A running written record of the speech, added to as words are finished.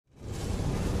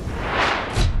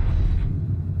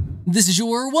This is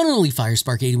your one and only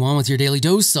𝐈𝐸𝐸_81 with your daily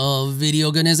dose of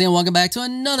video goodness, and welcome back to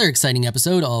another exciting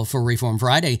episode of For Reform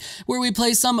Friday, where we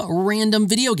play some random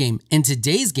video game. And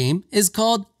today's game is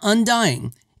called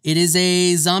Undying. It is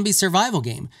a zombie survival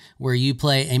game where you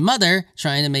play a mother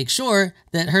trying to make sure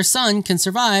that her son can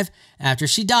survive after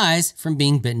she dies from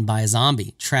being bitten by a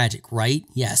zombie. Tragic, right?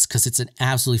 Yes, because it's an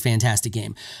absolutely fantastic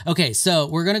game. Okay, so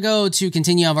we're going to go to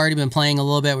continue. I've already been playing a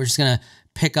little bit. We're just going to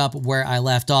pick up where I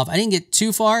left off. I didn't get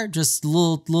too far, just a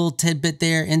little tidbit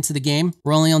there into the game.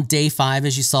 We're only on day 5,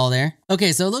 as you saw there.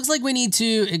 Okay, so it looks like we need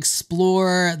to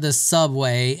explore the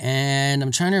subway, and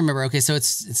I'm trying to remember. Okay, so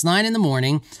it's 9 in the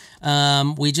morning.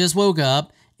 We just woke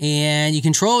up, and you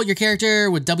control your character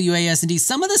with W, A, S, and D.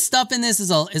 Some of the stuff in this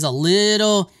is a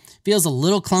little feels a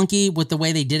little clunky with the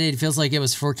way they did it. It feels like it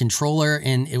was for controller,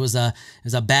 and it was a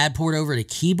bad port over to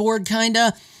keyboard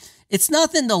kinda. It's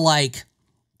nothing to like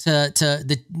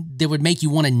that would make you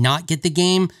want to not get the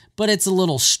game, but it's a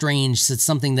little strange. It's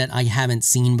something that I haven't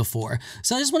seen before.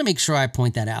 So I just want to make sure I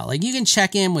point that out. Like, you can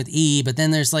check in with E, but then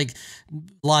there's like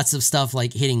lots of stuff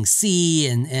like hitting C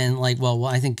and like, well,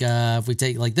 I think if we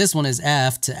take like this one is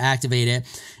F to activate it,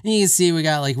 and you can see we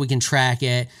got like, we can track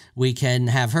it. We can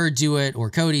have her do it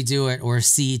or Cody do it, or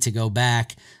C to go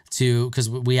back to, because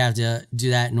we have to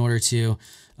do that in order to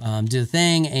do the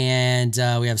thing. And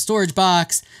we have storage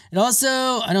box. It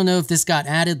also, I don't know if this got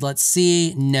added. Let's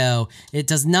see. No, it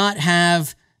does not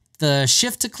have the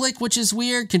shift to click, which is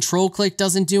weird. Control click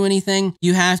doesn't do anything.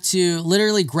 You have to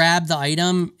literally grab the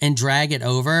item and drag it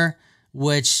over,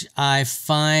 which I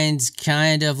find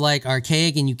kind of like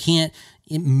archaic, and you can't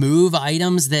move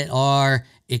items that are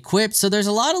equipped. So there's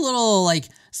a lot of little like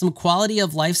some quality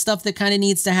of life stuff that kind of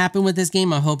needs to happen with this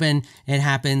game. I'm hoping it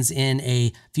happens in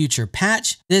a future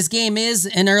patch. This game is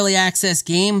an early access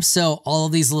game, so all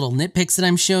of these little nitpicks that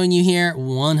I'm showing you here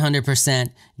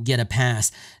 100% get a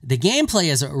pass. The gameplay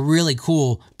is really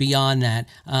cool beyond that.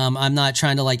 I'm not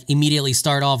trying to like immediately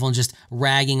start off on just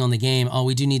ragging on the game. Oh,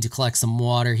 we do need to collect some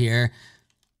water here.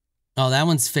 Oh, that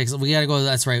one's fixed. We gotta go,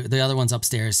 that's right, the other one's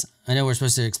upstairs. I know we're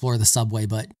supposed to explore the subway,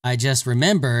 but I just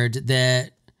remembered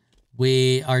that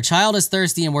our child is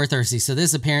thirsty and we're thirsty, so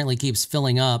this apparently keeps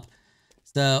filling up.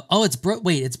 So, oh, it's broke.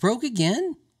 Wait, it's broke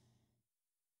again?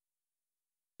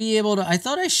 I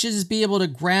thought I should just be able to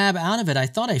grab out of it. I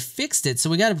thought I fixed it,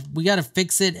 so we gotta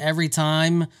fix it every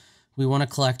time we want to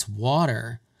collect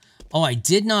water. Oh, I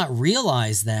did not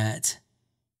realize that.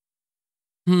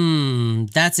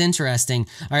 That's interesting.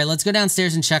 All right, let's go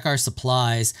downstairs and check our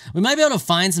supplies. We might be able to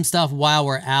find some stuff while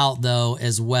we're out, though,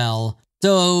 as well.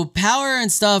 So power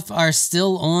and stuff are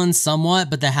still on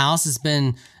somewhat, but the house has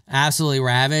been absolutely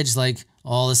ravaged. Like,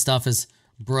 all the stuff is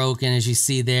broken, as you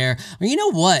see there. Or you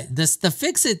know what? The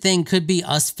fix it thing could be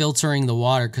us filtering the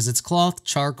water, because it's cloth,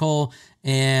 charcoal,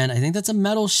 and I think that's a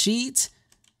metal sheet.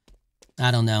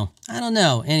 I don't know.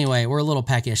 Anyway, we're a little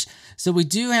peckish. So we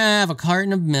do have a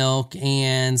carton of milk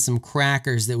and some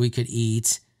crackers that we could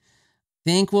eat.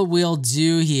 I think what we'll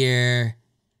do here,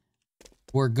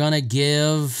 we're gonna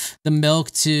give the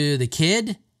milk to the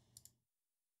kid.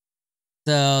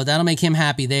 So that'll make him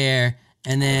happy there.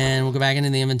 And then we'll go back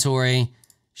into the inventory.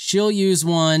 She'll use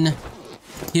one.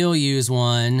 He'll use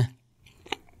one.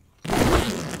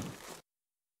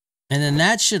 And then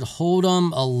that should hold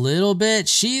him a little bit.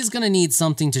 She's gonna need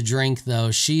something to drink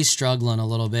though. She's struggling a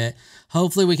little bit.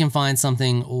 Hopefully we can find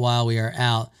something while we are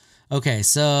out. Okay,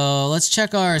 so let's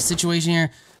check our situation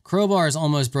here. Crowbar is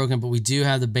almost broken, but we do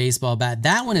have the baseball bat.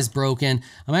 That one is broken.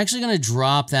 I'm actually going to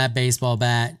drop that baseball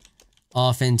bat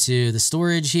off into the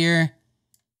storage here.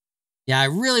 Yeah, I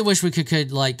really wish we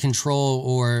could like control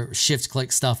or shift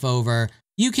click stuff over.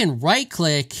 You can right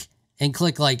click and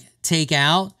click like take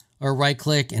out, or right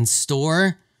click and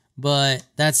store, but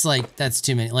that's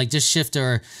too many. Like, just shift,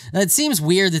 or that seems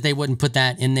weird that they wouldn't put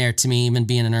that in there to me, even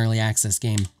being an early access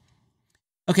game.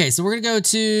 Okay, so we're gonna go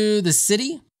to the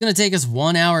city. It's gonna take us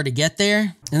 1 hour to get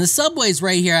there. And the subway's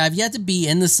right here. I've yet to be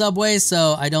in the subway,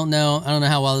 so I don't know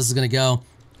how well this is gonna go.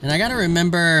 And I gotta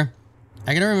remember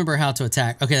how to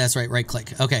attack. Okay, that's right, right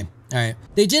click. Okay, all right.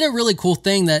 They did a really cool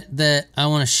thing that I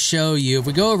wanna show you. If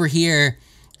we go over here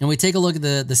and we take a look at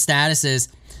the statuses,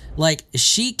 like,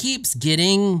 she keeps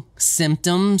getting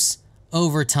symptoms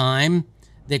over time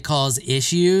that cause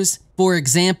issues. For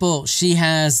example, she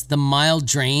has the mild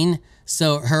drain,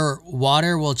 so her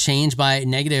water will change by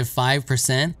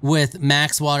 -5%, with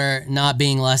max water not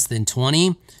being less than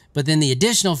 20. But then the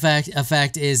additional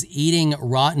effect is eating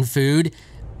rotten food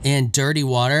and dirty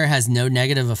water has no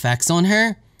negative effects on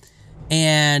her.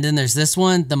 And then there's this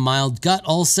one, the mild gut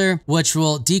ulcer, which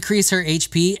will decrease her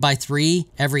HP by 3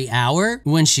 every hour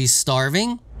when she's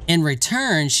starving. In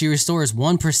return, she restores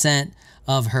 1%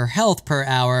 of her health per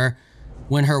hour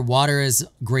when her water is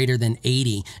greater than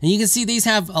 80. And you can see these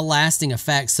have a lasting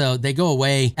effect, so they go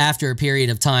away after a period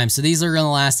of time. So these are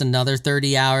gonna last another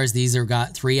 30 hours. These are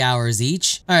got 3 hours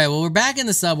each. All right, well, we're back in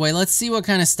the subway. Let's see what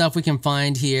kind of stuff we can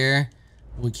find here.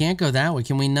 We can't go that way,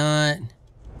 can we not?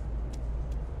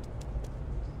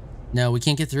 No, we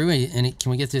can't get through it. And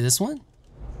can we get through this one?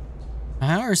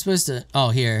 How are we supposed to? Oh,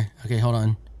 here. Okay, hold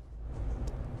on.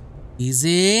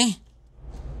 Easy.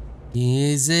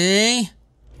 Easy.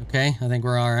 Okay, I think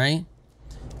we're all right.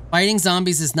 Fighting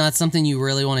zombies is not something you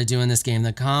really want to do in this game.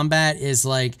 The combat is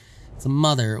like, it's a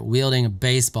mother wielding a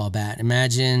baseball bat.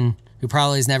 Imagine who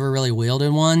probably has never really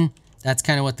wielded one. That's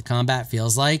kind of what the combat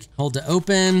feels like. Hold to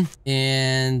open,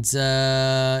 and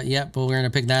yep, but we're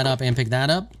gonna pick that up and pick that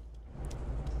up.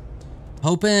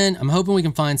 I'm hoping we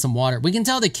can find some water. We can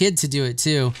tell the kid to do it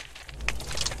too,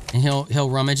 and he'll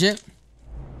rummage it.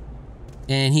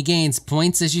 And he gains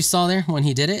points, as you saw there, when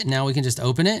he did it. Now we can just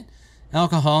open it.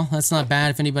 Alcohol, that's not bad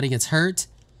if anybody gets hurt.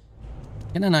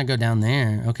 Can I not go down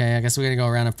there? Okay, I guess we gotta go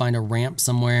around and find a ramp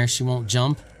somewhere. She won't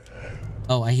jump.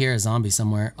 Oh, I hear a zombie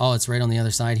somewhere. Oh, it's right on the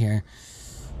other side here.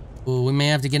 Ooh, we may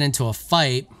have to get into a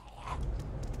fight.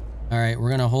 All right,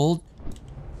 we're gonna hold.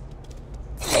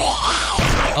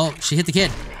 Oh, she hit the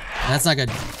kid. That's not good.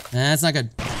 That's not good.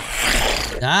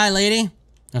 Die, lady.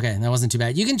 Okay, that wasn't too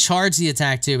bad. You can charge the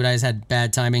attack too, but I just had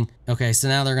bad timing. Okay, so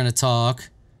now they're gonna talk.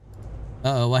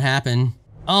 Uh-oh, what happened?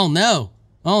 Oh no!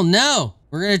 Oh no!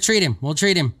 We're gonna treat him. We'll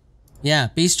treat him. Yeah,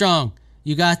 be strong.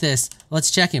 You got this.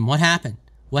 Let's check him. What happened?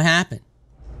 What happened?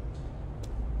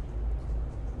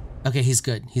 Okay, he's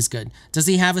good. He's good. Does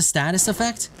he have a status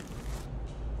effect?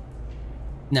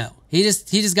 No, he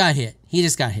just got hit. He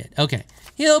just got hit. Okay,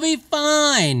 he'll be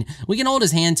fine. We can hold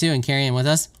his hand too and carry him with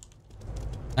us.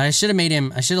 I should have made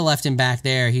him, I should have left him back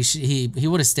there. He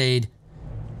would have stayed.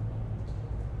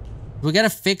 We gotta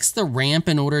fix the ramp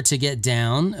in order to get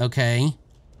down. Okay.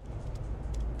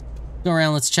 Go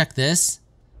around, let's check this.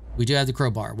 We do have the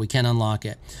crowbar, we can unlock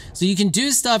it. So you can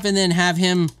do stuff and then have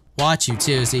him watch you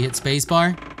too. So you hit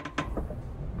spacebar.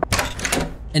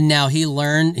 And now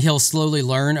he'll slowly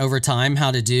learn over time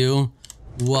how to do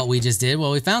what we just did.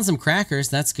 Well, we found some crackers,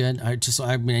 that's good. I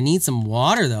need some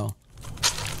water though.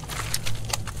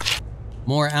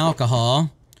 More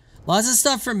alcohol. Lots of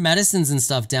stuff for medicines and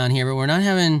stuff down here, but we're not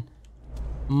having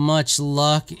much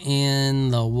luck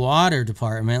in the water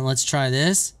department. Let's try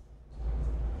this.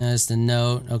 Just a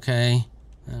note, okay.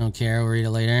 I don't care, we'll read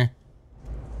it later.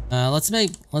 Let's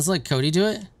let Cody do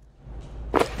it.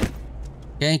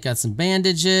 Okay, got some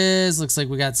bandages. Looks like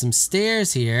we got some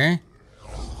stairs here.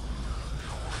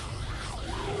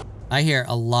 I hear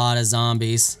a lot of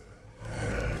zombies.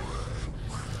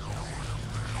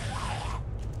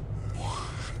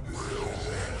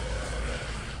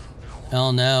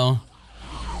 Oh no.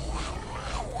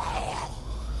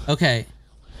 Okay.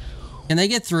 Can they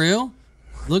get through?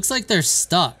 Looks like they're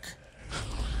stuck.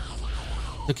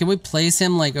 So can we place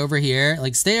him like over here?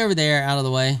 Like stay over there out of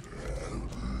the way.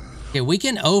 Okay, we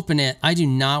can open it. I do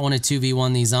not want to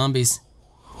 2v1 these zombies.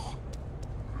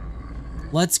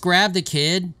 Let's grab the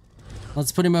kid.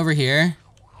 Let's put him over here.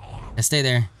 Yeah, stay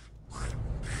there.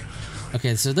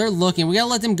 Okay, so they're looking. We gotta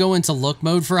let them go into look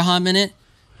mode for a hot minute.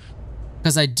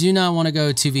 Because I do not want to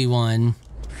go 2v1.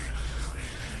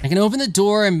 I can open the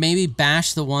door and maybe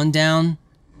bash the one down.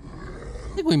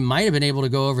 I think we might have been able to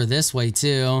go over this way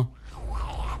too.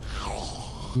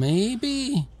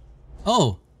 Maybe.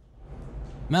 Oh.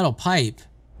 Metal pipe.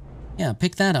 Yeah,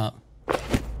 pick that up.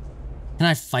 Can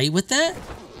I fight with that?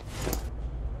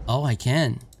 Oh, I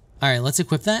can. All right, let's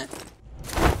equip that.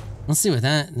 Let's see what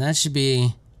that should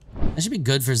be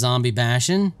good for zombie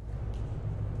bashing.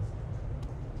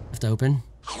 Have to open.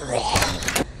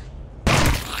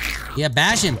 Yeah,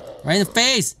 bash him right in the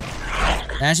face.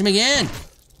 Bash him again.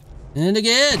 And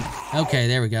again. Okay,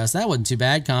 there we go. So that wasn't too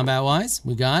bad combat-wise.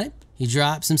 We got it. He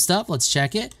dropped some stuff. Let's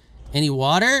check it. Any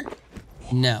water?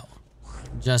 No.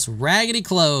 Just raggedy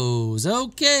clothes.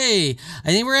 Okay. I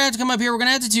think we're gonna have to come up here. We're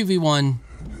gonna have to 2v1.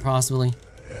 Possibly.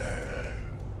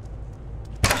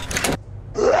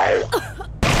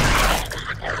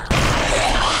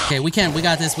 Okay, we can. We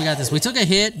got this. We got this. We took a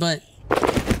hit, but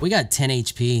we got 10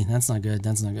 HP. That's not good.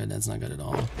 That's not good. That's not good at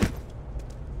all.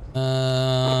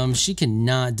 She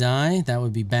cannot die. That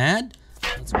would be bad.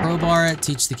 Let's crowbar it.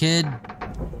 Teach the kid.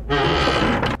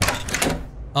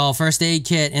 Oh, first aid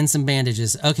kit and some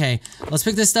bandages. Okay, let's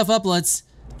pick this stuff up. Let's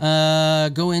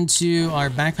go into our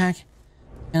backpack.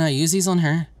 Can I use these on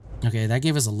her? Okay, that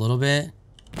gave us a little bit.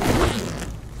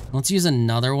 Let's use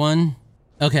another one.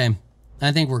 Okay,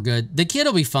 I think we're good. The kid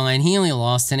will be fine. He only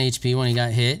lost 10 HP when he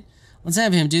got hit. Let's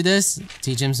have him do this.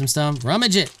 Teach him some stuff.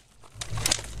 Rummage it.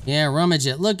 Yeah, rummage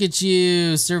it. Look at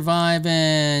you,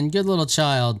 surviving. Good little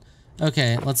child.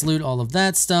 Okay, let's loot all of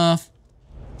that stuff.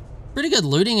 Pretty good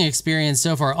looting experience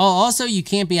so far. Oh, also, you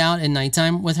can't be out at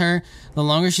nighttime with her. The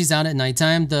longer she's out at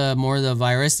nighttime, the more the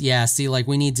virus. Yeah, see, like,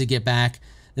 we need to get back.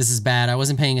 This is bad. I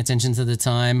wasn't paying attention to the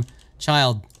time.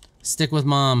 Child, stick with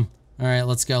mom. All right,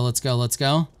 let's go, let's go, let's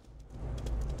go.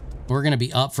 We're gonna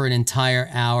be up for an entire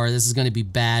hour. This is gonna be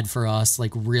bad for us,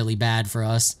 like really bad for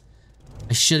us.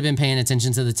 I should have been paying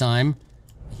attention to the time.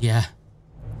 Yeah.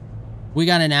 We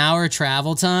got an hour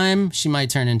travel time. She might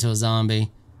turn into a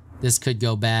zombie. This could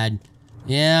go bad.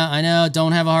 Yeah, I know.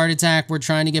 Don't have a heart attack. We're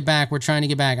trying to get back. We're trying to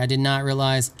get back. I did not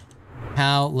realize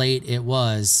how late it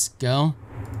was. Go.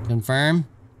 Confirm.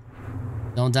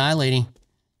 Don't die, lady.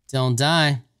 Don't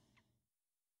die.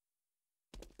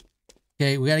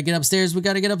 Okay, we gotta get upstairs. We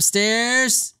gotta get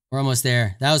upstairs. We're almost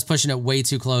there. That was pushing it way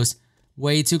too close.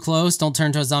 Way too close. Don't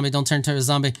turn to a zombie. Don't turn to a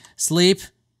zombie. Sleep.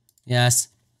 Yes.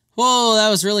 Whoa, that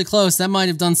was really close. That might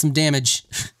have done some damage.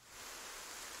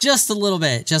 Just a little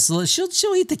bit. Just a little.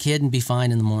 She'll eat the kid and be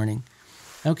fine in the morning.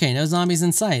 Okay, no zombies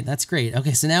in sight. That's great.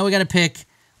 Okay, so now we gotta pick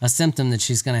a symptom that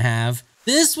she's gonna have.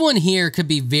 This one here could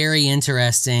be very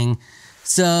interesting.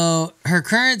 So her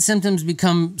current symptoms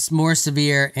become more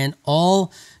severe and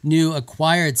all new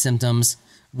acquired symptoms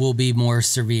will be more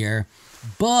severe.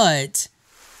 But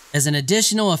as an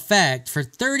additional effect, for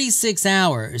 36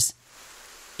 hours,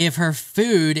 if her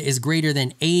food is greater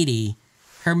than 80,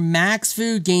 her max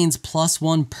food gains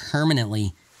 +1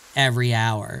 permanently every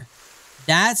hour.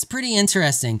 That's pretty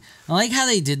interesting. I like how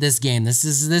they did this game. This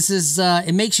is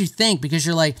it makes you think because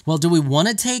you're like, well, do we want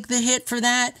to take the hit for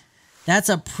that? That's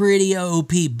a pretty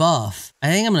OP buff.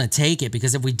 I think I'm going to take it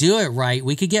because if we do it right,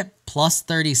 we could get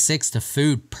 +36 to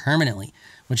food permanently,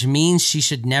 which means she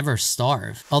should never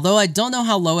starve. Although I don't know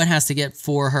how low it has to get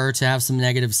for her to have some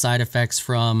negative side effects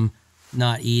from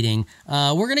not eating.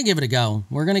 We're going to give it a go.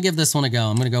 We're going to give this one a go.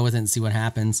 I'm going to go with it and see what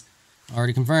happens.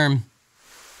 Already confirmed.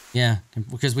 Yeah,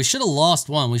 because we should have lost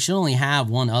one. We should only have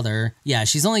one other. Yeah,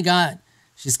 she's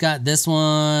got this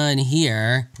one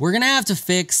here. We're going to have to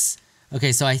fix...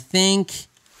 Okay, so I think,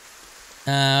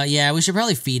 yeah, we should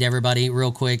probably feed everybody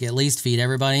real quick. At least feed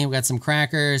everybody. We got some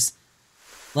crackers.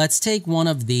 Let's take one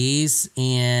of these,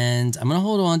 and I'm gonna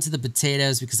hold on to the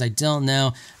potatoes because I don't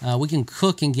know. We can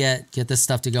cook and get this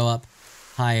stuff to go up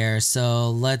higher.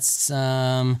 So let's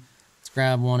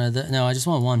grab one of the. No, I just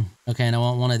want one. Okay, and I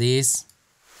want one of these.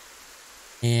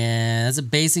 And that's a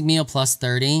basic meal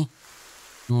 +30.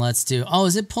 Let's do... Oh,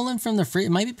 is it pulling from the fridge? It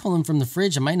might be pulling from the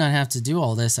fridge. I might not have to do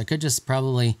all this. I could just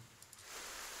probably...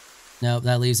 Nope,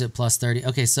 that leaves it +30.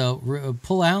 Okay, so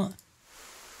pull out.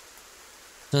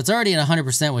 So it's already at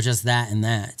 100% with just that and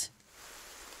that.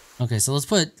 Okay, so let's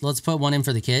put one in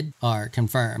for the kid. Or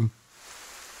confirm.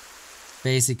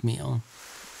 Basic meal.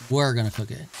 We're gonna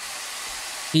cook it.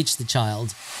 Teach the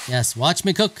child. Yes, watch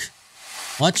me cook.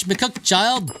 Watch me cook,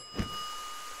 child.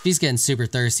 She's getting super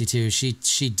thirsty too. She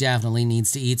definitely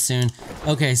needs to eat soon.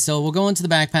 Okay, so we'll go into the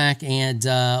backpack and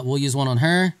we'll use one on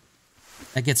her.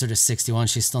 That gets her to 61.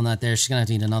 She's still not there. She's gonna have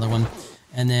to eat another one.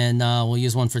 And then we'll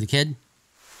use one for the kid.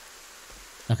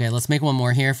 Okay, let's make one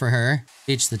more here for her.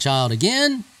 Teach the child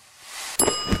again.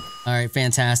 All right,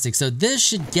 fantastic. So this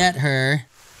should get her.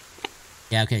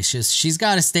 Yeah, okay, she's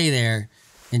got to stay there.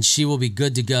 And she will be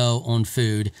good to go on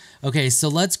food. Okay, so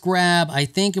let's grab, I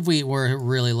think if we're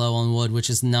really low on wood, which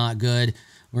is not good,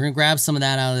 we're gonna grab some of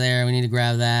that out of there. We need to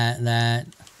grab that. I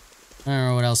don't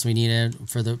know what else we needed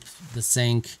for the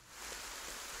sink.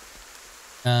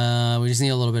 We just need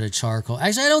a little bit of charcoal.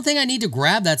 Actually, I don't think I need to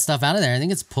grab that stuff out of there. I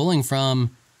think it's pulling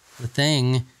from the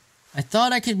thing. I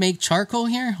thought I could make charcoal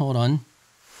here. Hold on.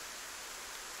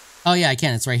 Oh yeah, I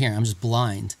can. It's right here. I'm just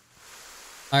blind.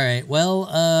 All right, well,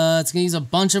 it's gonna use a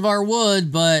bunch of our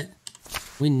wood, but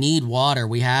we need water.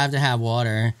 We have to have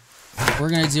water. We're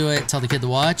gonna do it, tell the kid to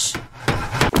watch.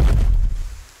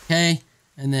 Okay,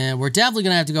 and then we're definitely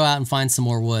gonna have to go out and find some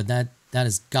more wood. That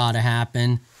has gotta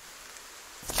happen.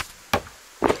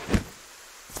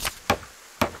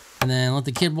 And then let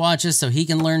the kid watch us so he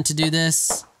can learn to do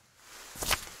this.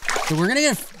 So we're gonna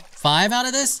get 5 out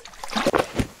of this, I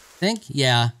think,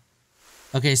 yeah.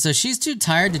 Okay, so she's too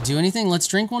tired to do anything. Let's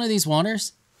drink one of these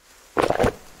waters.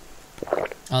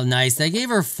 Oh, nice. They gave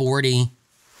her 40.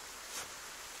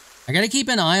 I gotta keep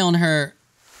an eye on her.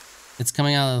 It's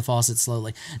coming out of the faucet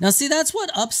slowly. Now, see, that's what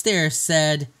upstairs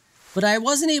said, but I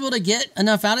wasn't able to get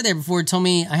enough out of there before it told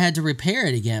me I had to repair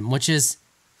it again, which is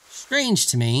strange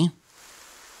to me.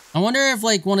 I wonder if,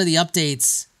 like, one of the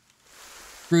updates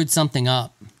screwed something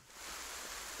up.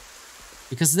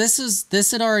 Because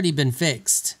this had already been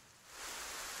fixed.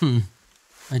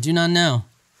 I do not know.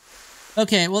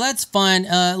 Okay, well that's fine.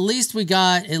 At least we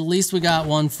got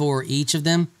one for each of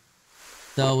them.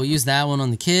 So we'll use that one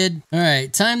on the kid. All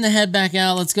right, time to head back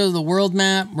out. Let's go to the world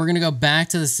map. We're gonna go back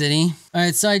to the city. All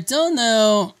right, so I don't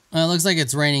know. It looks like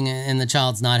it's raining and the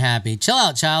child's not happy. Chill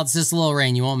out, child. It's just a little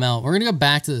rain. You won't melt. We're gonna go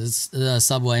back to the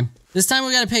subway. This time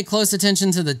we gotta pay close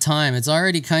attention to the time. It's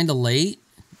already kind of late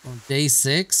on day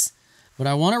 6, but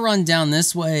I want to run down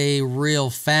this way real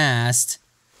fast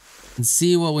and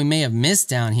see what we may have missed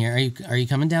down here. Are you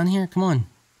coming down here? Come on.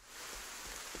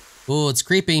 Oh, it's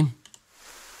creepy.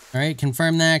 All right,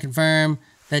 confirm that, confirm.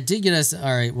 That did get us,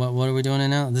 all right, what are we doing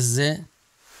now? This is it?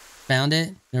 Found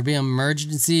it. There'll be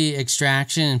emergency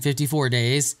extraction in 54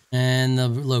 days. And the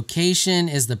location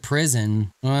is the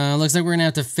prison. Looks like we're gonna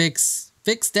have to fix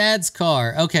Dad's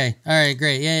car. Okay, all right,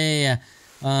 great, yeah.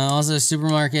 Also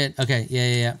supermarket, okay,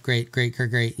 yeah, great.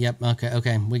 Yep,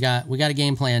 okay, we got a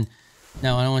game plan.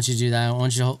 No, I don't want you to do that. I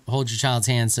want you to hold your child's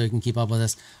hand so he can keep up with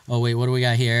us. Oh wait, what do we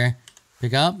got here?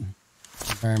 Pick up?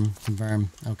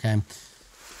 Confirm, okay.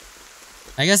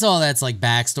 I guess all that's like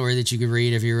backstory that you could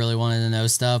read if you really wanted to know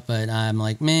stuff, but I'm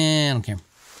like, man, I don't care.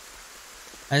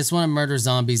 I just want to murder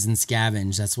zombies and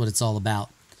scavenge. That's what it's all about.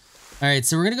 All right,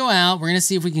 so we're going to go out. We're going to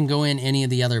see if we can go in any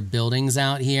of the other buildings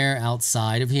out here,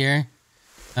 outside of here.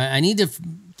 I need to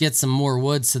get some more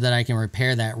wood so that I can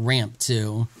repair that ramp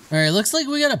too. All right, looks like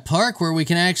we got a park where we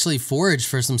can actually forage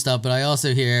for some stuff, but I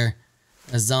also hear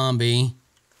a zombie.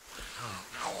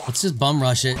 Let's just bum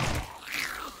rush it.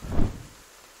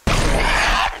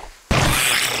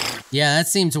 Yeah, that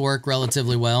seemed to work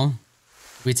relatively well.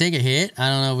 We take a hit. I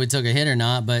don't know if we took a hit or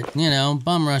not, but you know,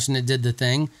 bum rushing it did the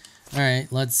thing. All right,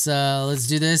 let's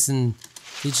do this and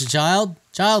teach the child.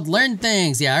 Child, learn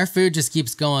things. Yeah, our food just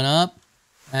keeps going up.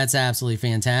 That's absolutely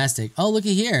fantastic. Oh,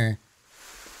 looky here.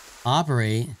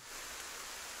 Operate.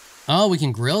 Oh, we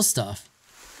can grill stuff.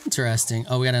 Interesting.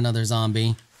 Oh, we got another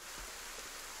zombie.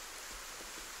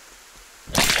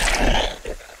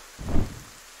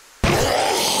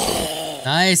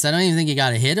 Nice. I don't even think he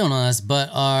got a hit on us, but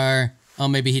our... Oh,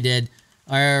 maybe he did.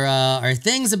 Our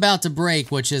thing's about to break,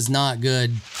 which is not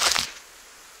good.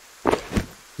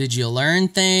 Did you learn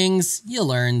things? You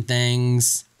learn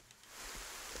things.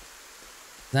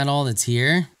 Is that all that's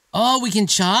here? Oh, we can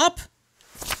chop?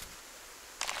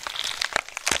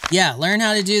 Yeah, learn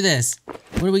how to do this.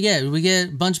 What do we get? Did we get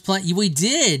a bunch of plant? We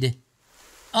did.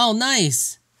 Oh,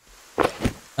 nice.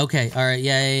 Okay, all right.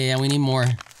 Yeah. We need more.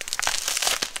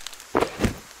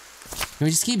 Can we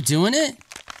just keep doing it?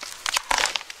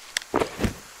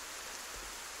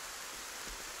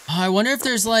 Oh, I wonder if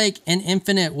there's like an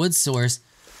infinite wood source.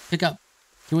 Pick up.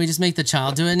 Can we just make the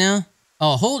child do it now?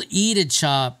 Oh, hold E to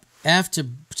chop, F to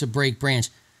break branch.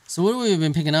 So what have we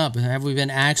been picking up? Have we been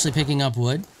actually picking up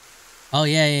wood? Oh,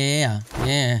 yeah.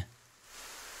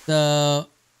 So,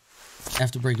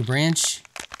 F to break a branch.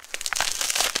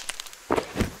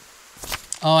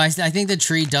 Oh, I think the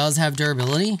tree does have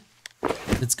durability.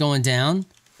 It's going down.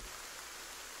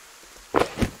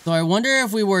 So I wonder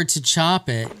if we were to chop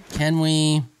it, can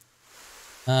we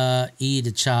E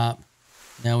to chop?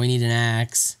 No, we need an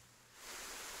axe.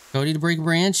 Cody to break a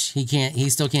branch? He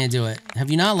still can't do it. Have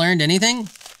you not learned anything?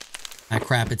 Ah,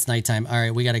 crap, it's nighttime. All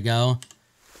right, we gotta go.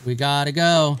 We gotta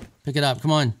go. Pick it up,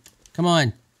 come on.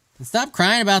 And stop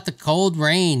crying about the cold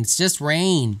rain. It's just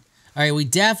rain. All right, we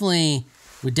definitely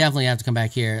have to come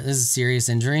back here. This is a serious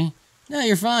injury. No,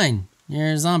 you're fine.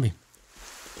 You're a zombie.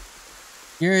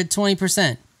 You're at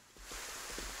 20%.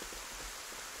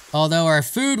 Although our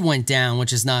food went down,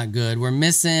 which is not good. We're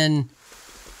missing...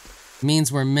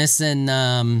 Means we're missing...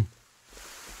 Oh,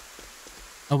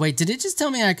 wait. Did it just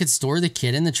tell me I could store the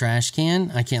kid in the trash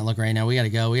can? I can't look right now. We gotta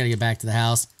go. We gotta get back to the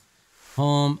house.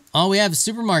 Home. Oh, we have a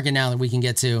supermarket now that we can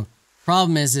get to.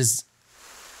 Problem is...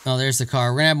 Oh, there's the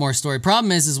car. We're gonna have more storage.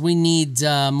 Problem is we need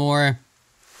more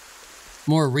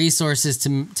resources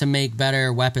to make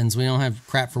better weapons. We don't have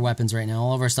crap for weapons right now.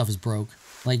 All of our stuff is broke.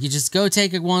 Like, you just go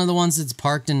take one of the ones that's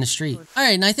parked in the street. All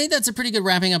right, and I think that's a pretty good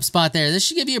wrapping up spot there. This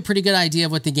should give you a pretty good idea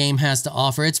of what the game has to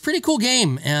offer. It's a pretty cool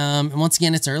game. And once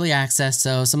again, it's early access,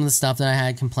 so some of the stuff that I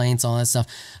had, complaints, all that stuff,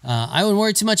 I wouldn't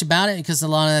worry too much about it because a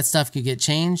lot of that stuff could get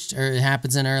changed, or it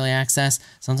happens in early access.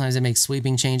 Sometimes it makes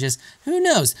sweeping changes. Who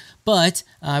knows? But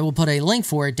I will put a link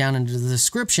for it down in the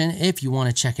description if you want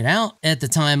to check it out. At the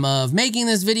time of making making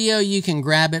this video, you can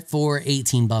grab it for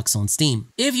 18 bucks on Steam.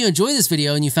 If you enjoyed this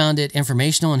video and you found it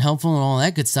informational and helpful and all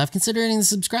that good stuff, consider hitting the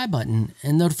subscribe button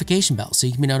and notification bell so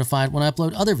you can be notified when I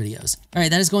upload other videos. All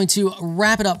right, that is going to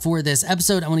wrap it up for this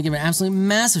episode. I want to give an absolutely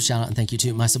massive shout out and thank you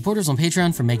to my supporters on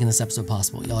Patreon for making this episode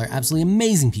possible. Y'all are absolutely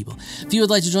amazing people. If you would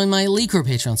like to join my elite crew of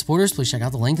Patreon supporters, please check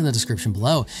out the link in the description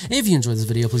below. If you enjoyed this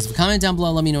video, please leave a comment down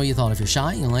below. Let me know what you thought. If you're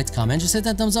shy and like to comment, just hit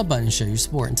that thumbs up button and show your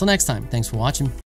support. Until next time, thanks for watching.